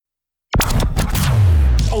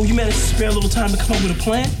Oh, you managed to spare a little time to come up with a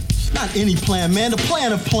plan? Not any plan, man. The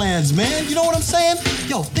plan of plans, man. You know what I'm saying?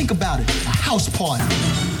 Yo, think about it. A house party.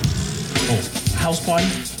 Oh, house party?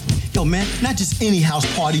 Yo, man, not just any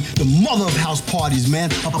house party. The mother of house parties, man.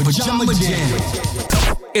 A pajama jam.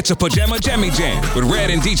 It's a Pajama Jammy Jam with Red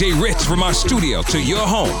and DJ Rich from our studio to your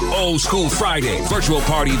home. Old School Friday. Virtual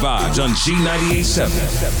party vibes on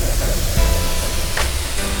G98.7.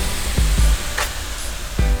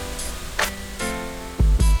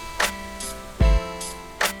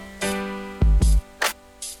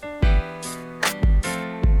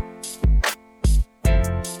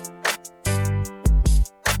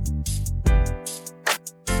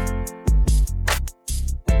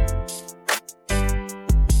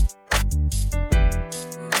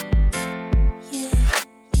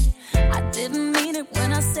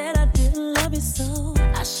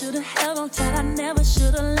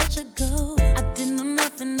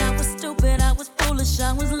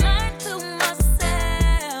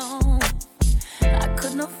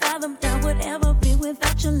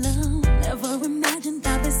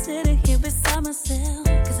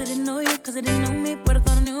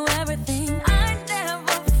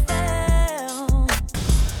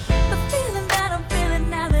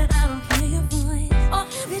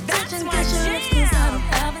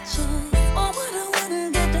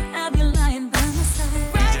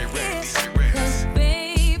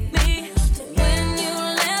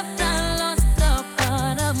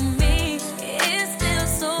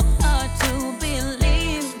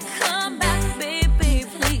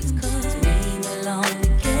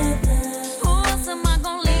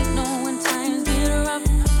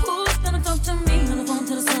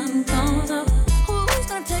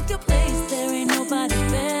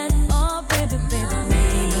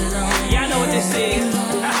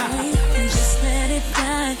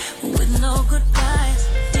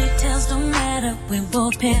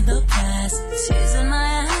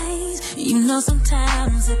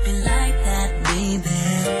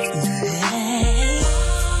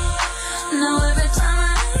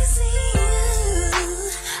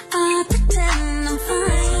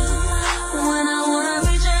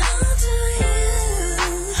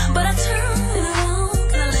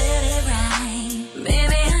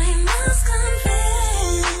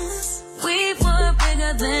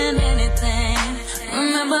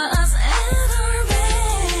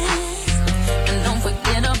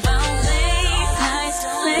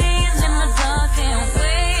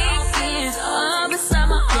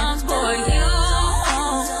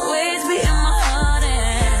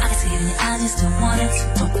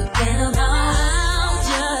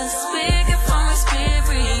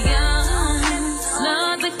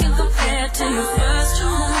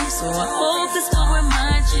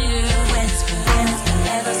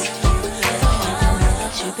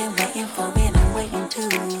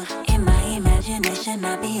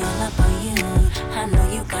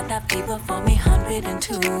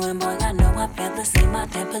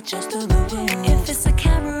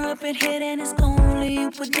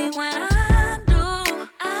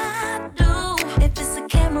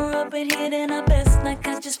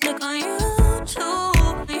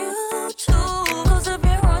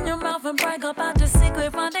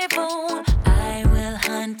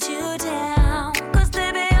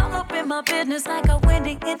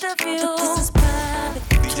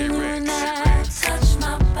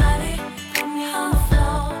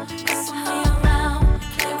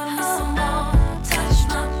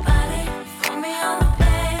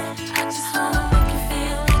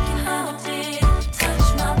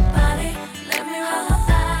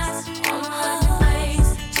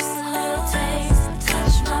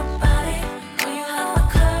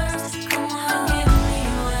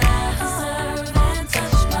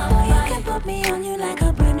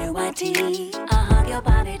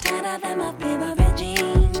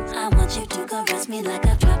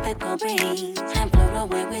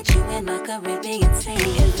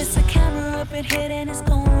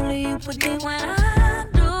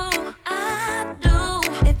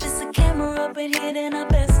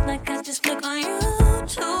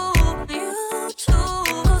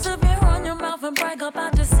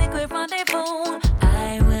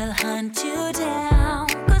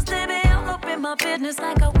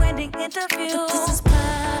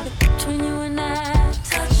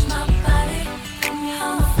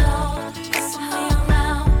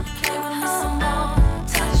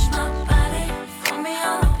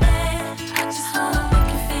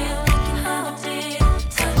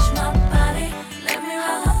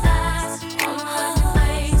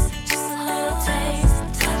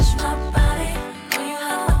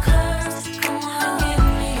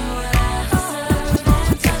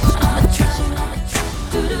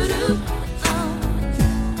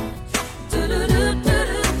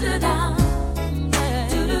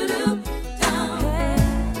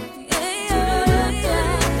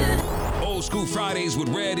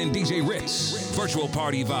 DJ Ritz. Virtual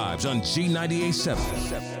Party Vibes on G98.7.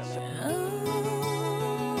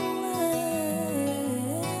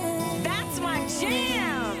 That's my jam.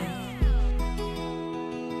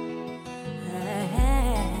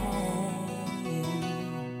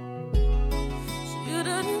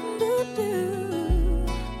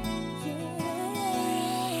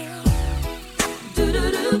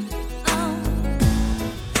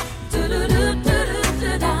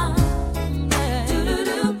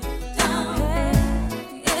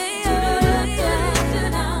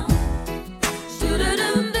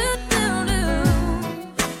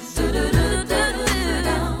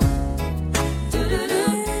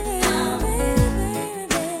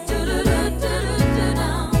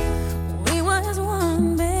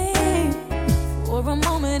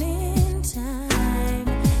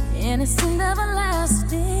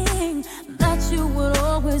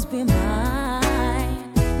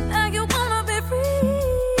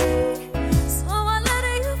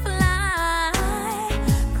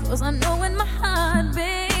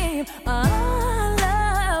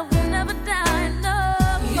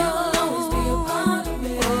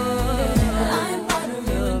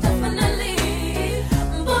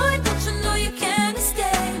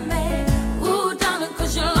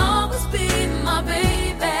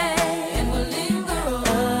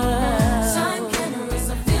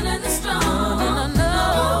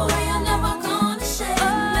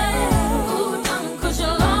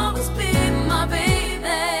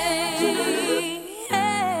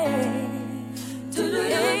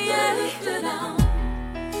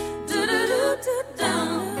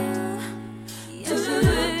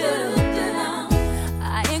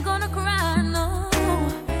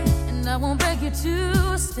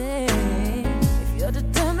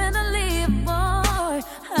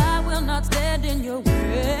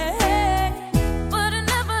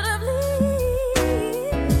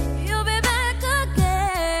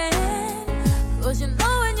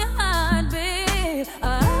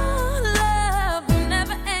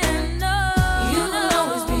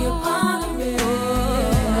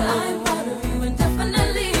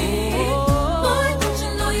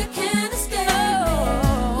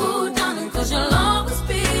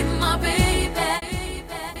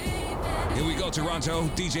 Toronto,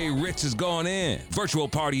 DJ Ritz is going in. Virtual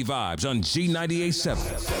Party Vibes on G98.7.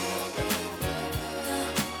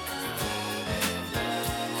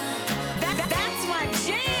 That's my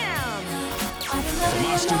jam. From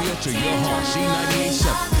my studio to your home,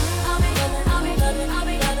 G98.7.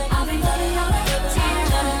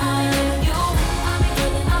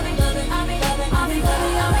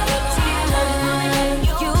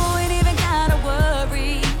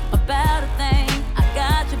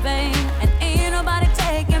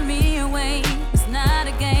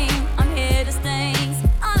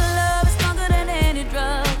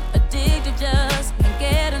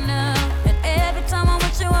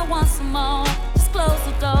 Just close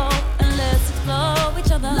the door and let's explore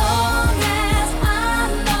each other.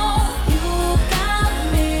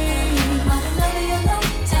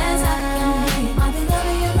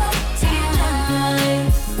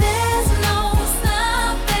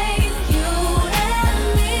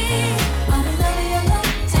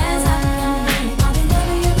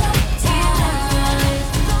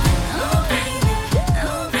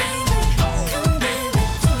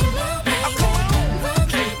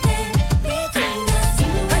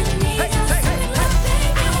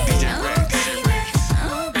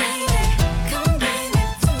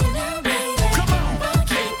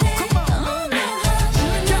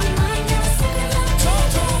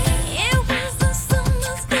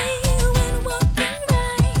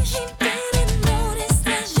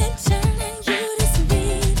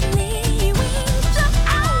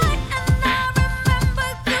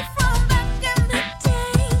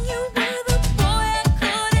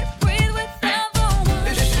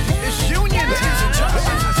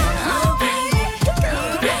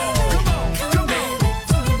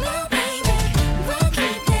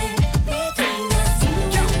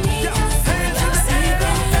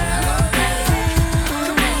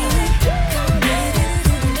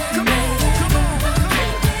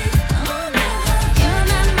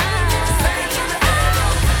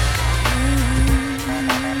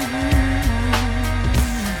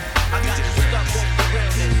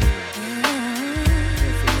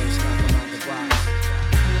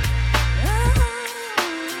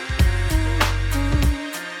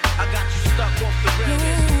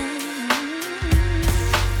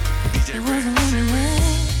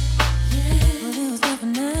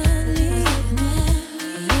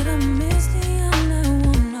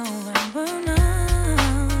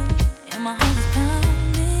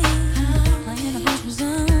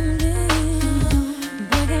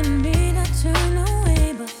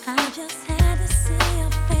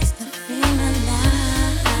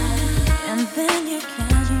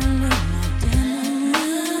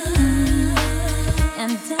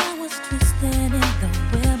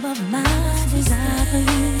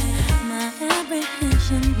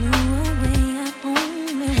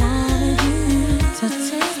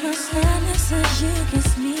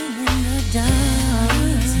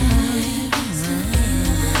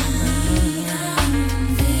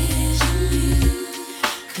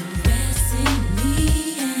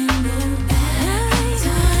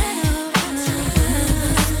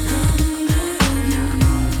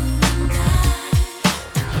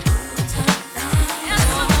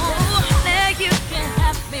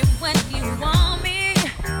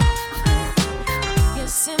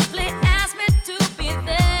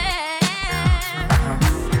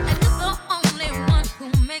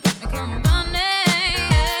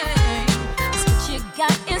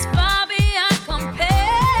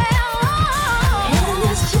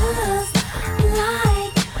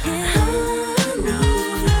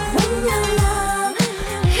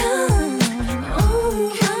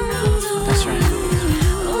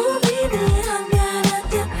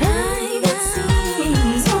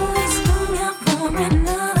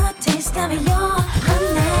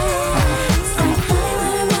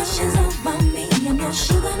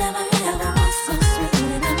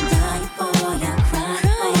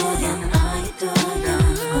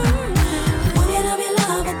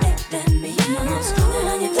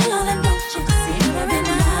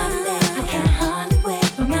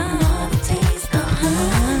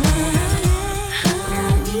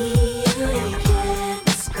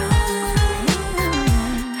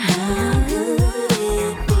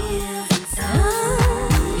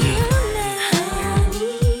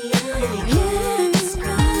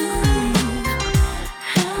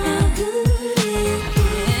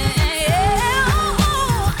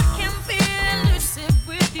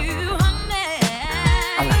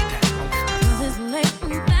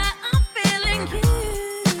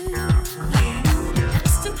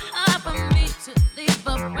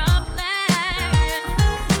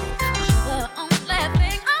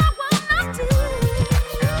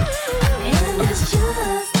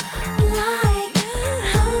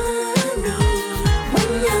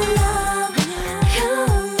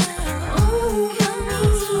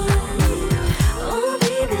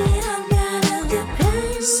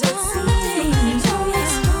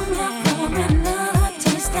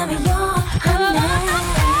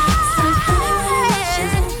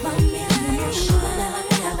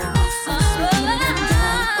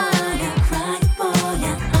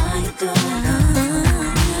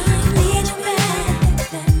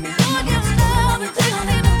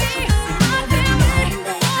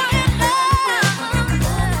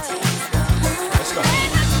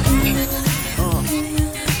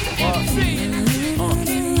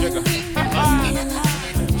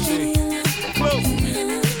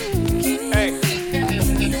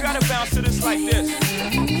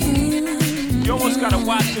 gotta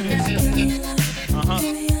watch this.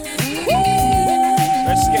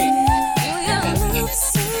 Let's skate.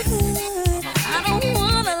 I don't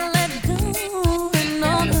wanna let go.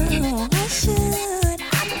 No, I should.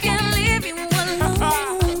 I can't leave you alone.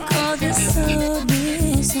 'Cause you're so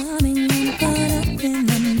disarming and caught up in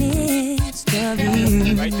the midst of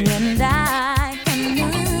you. Right there. And I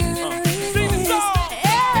cannot resist.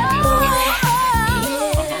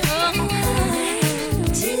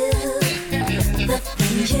 The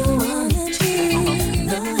things you wanna do,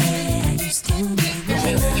 the way I used to do.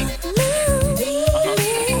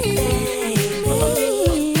 Would you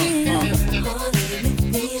love me, baby?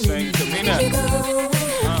 Sing to me now.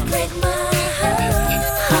 Break my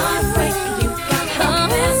heart, break you got the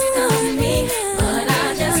best of me, but I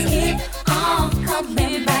just keep on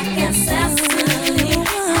coming back incessantly. You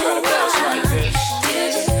gotta bounce like this.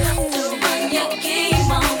 Did you have to run your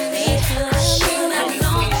game on me? I should have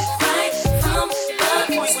known right from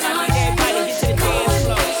the start. Everybody get to the dance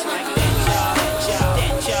floor. Like that, y'all.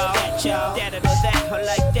 That, y'all. That, y'all. That, or that, or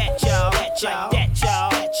like that, y'all. That, y'all. That, y'all.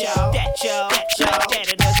 That, y'all. That, y'all. That, y'all. That,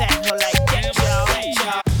 or that, or like that, y'all. That,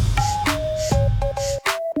 y'all.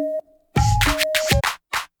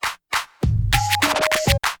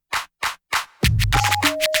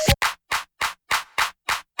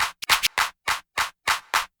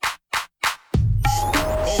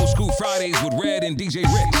 Old School Fridays with Red and DJ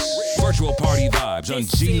Rich. Virtual party vibes on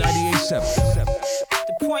G98.7.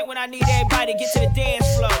 The point when I need everybody to get to the dance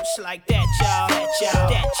floor. It's like that, y'all. That, y'all.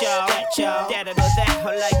 That, y'all. That, y'all. That, or that,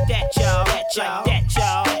 or like that, y'all. That, y'all. That,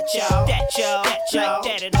 y'all. That, y'all. That, y'all. That, y'all.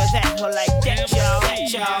 That, or that, or like that, y'all.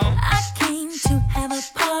 That, y'all. I came to have a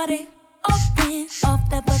party, open off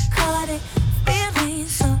the Bacardi, feeling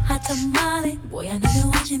so hot tamale. Boy, I know you're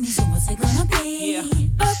watching me, so what's it gonna be? Yeah.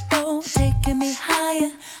 Purple taking me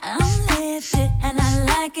higher, I'm lifted and I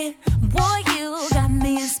like it. Boy, you got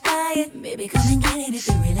me inspired. Baby, come and get it if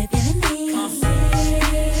you're really feeling me.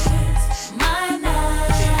 It's my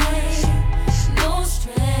night, no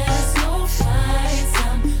stress, no fights.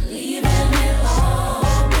 I'm leaving it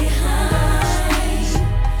all behind.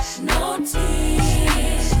 No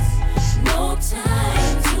tears, no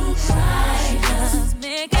time to cry. Just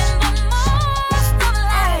making the most of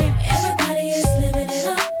life. Everybody is living it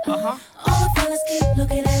up. All the fellas keep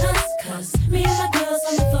looking at us. 'Cause me and my girls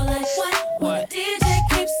on the floor like what? When the DJ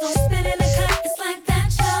keeps on spinning the cut, it's like that,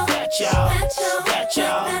 y'all. That, y'all. That, y'all. That,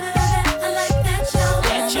 y'all. I like that, y'all.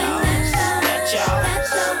 That, y'all. That, y'all.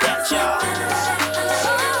 That, y'all.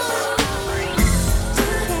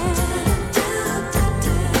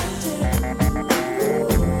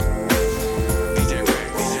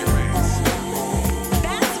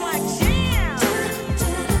 That's my jam.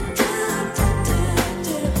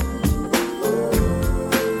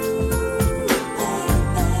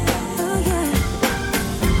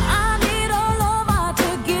 I need all over to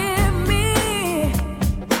give me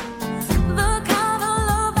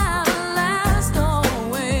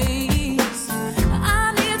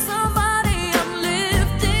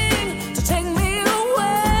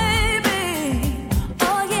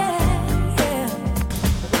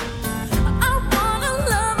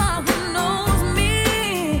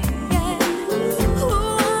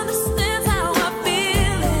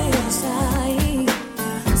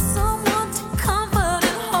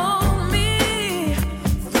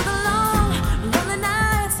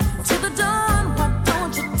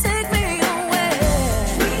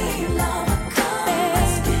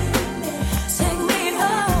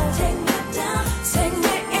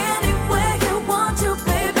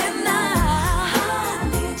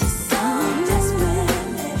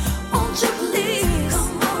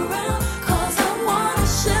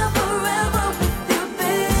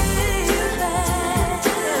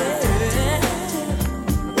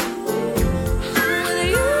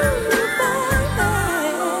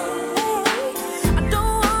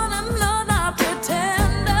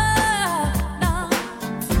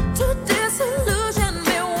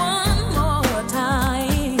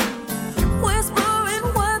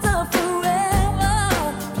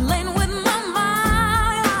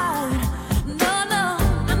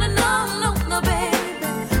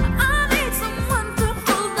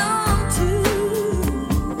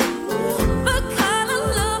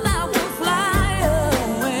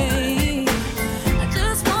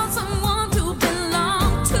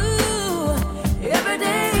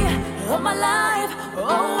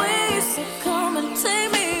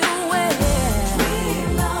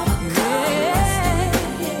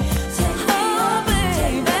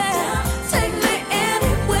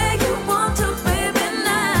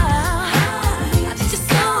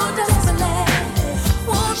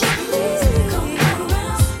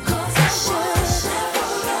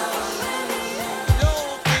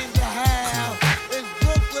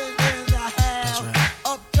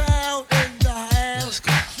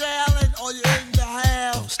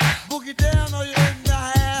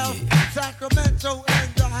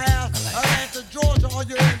are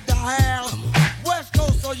you in the house? West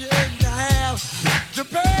Coast, are you in the house?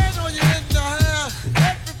 Japan, are you in the house?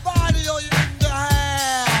 Everybody, are you in the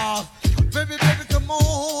house? Baby, baby, come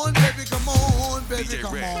on, baby, come on, baby,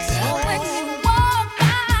 come on.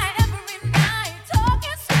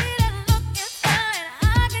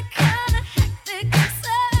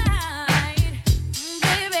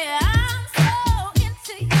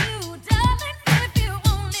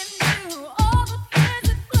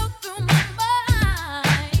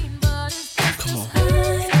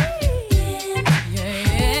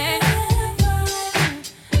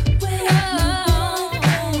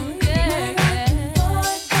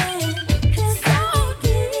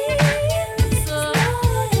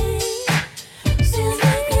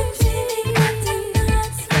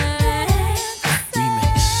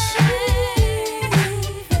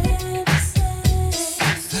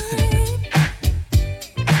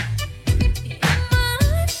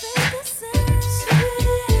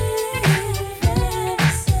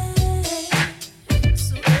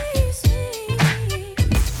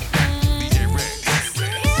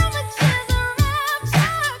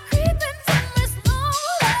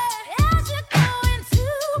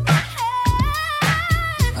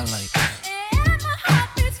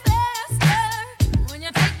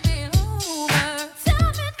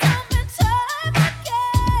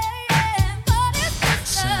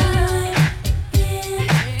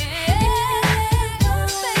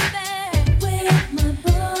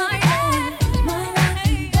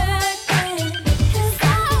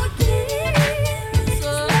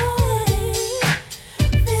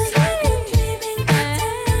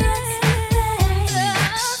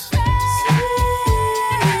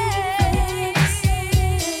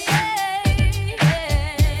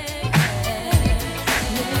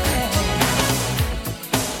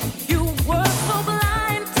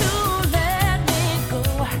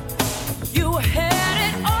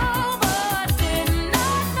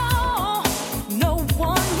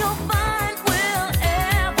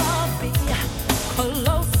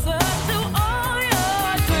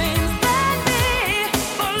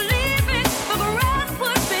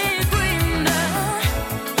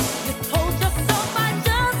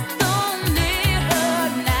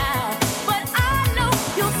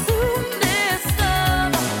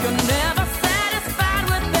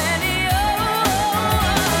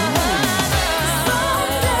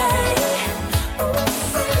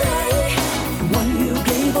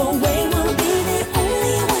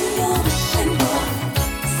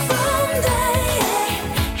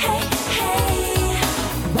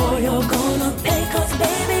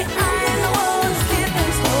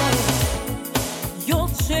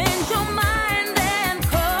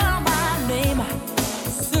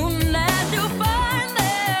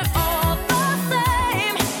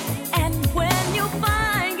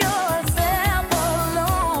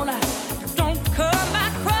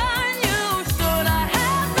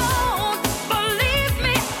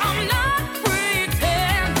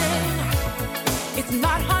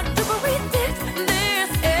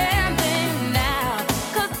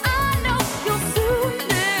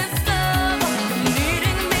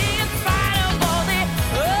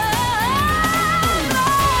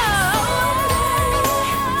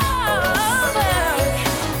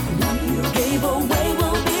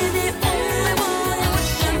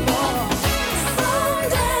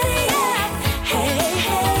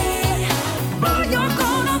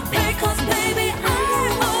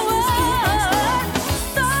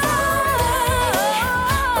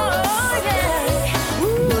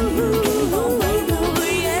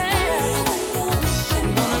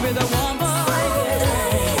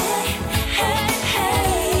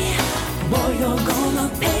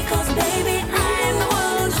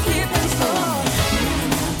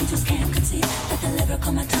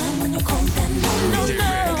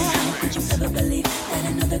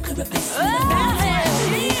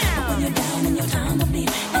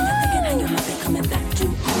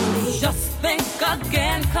 Just think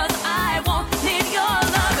again, 'cause I won't